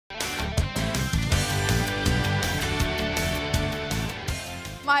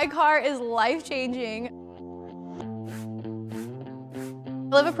My car is life-changing.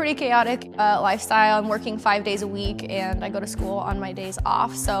 I live a pretty chaotic lifestyle. I'm working 5 days a week and I go to school on my days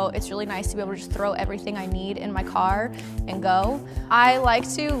off, so it's really nice to be able to just throw everything I need in my car and go. I like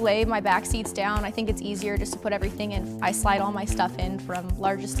to lay my back seats down. I think it's easier just to put everything in. I slide all my stuff in from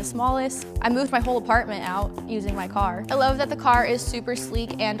largest to smallest. I moved my whole apartment out using my car. I love that the car is super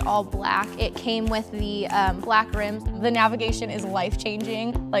sleek and all black. It came with the black rims. The navigation is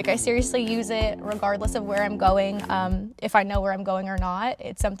life-changing. Like, I seriously use it regardless of where I'm going, if I know where I'm going or not.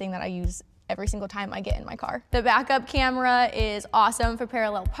 It's something that I use every single time I get in my car. The backup camera is awesome for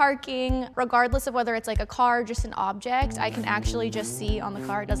parallel parking. Regardless of whether it's like a car or just an object, I can actually just see on the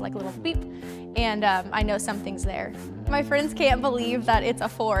car, it does like a little beep, and I know something's there. My friends can't believe that it's a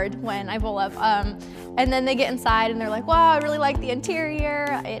Ford when I pull up, and then they get inside and they're like, wow, I really like the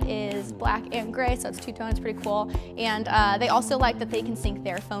interior. It is black and gray, so it's two-tone, it's pretty cool. And they also like that they can sync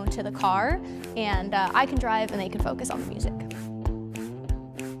their phone to the car, and I can drive and they can focus on the music.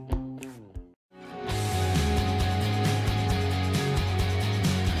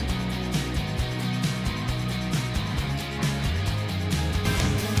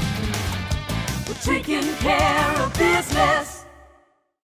 Taking care of business.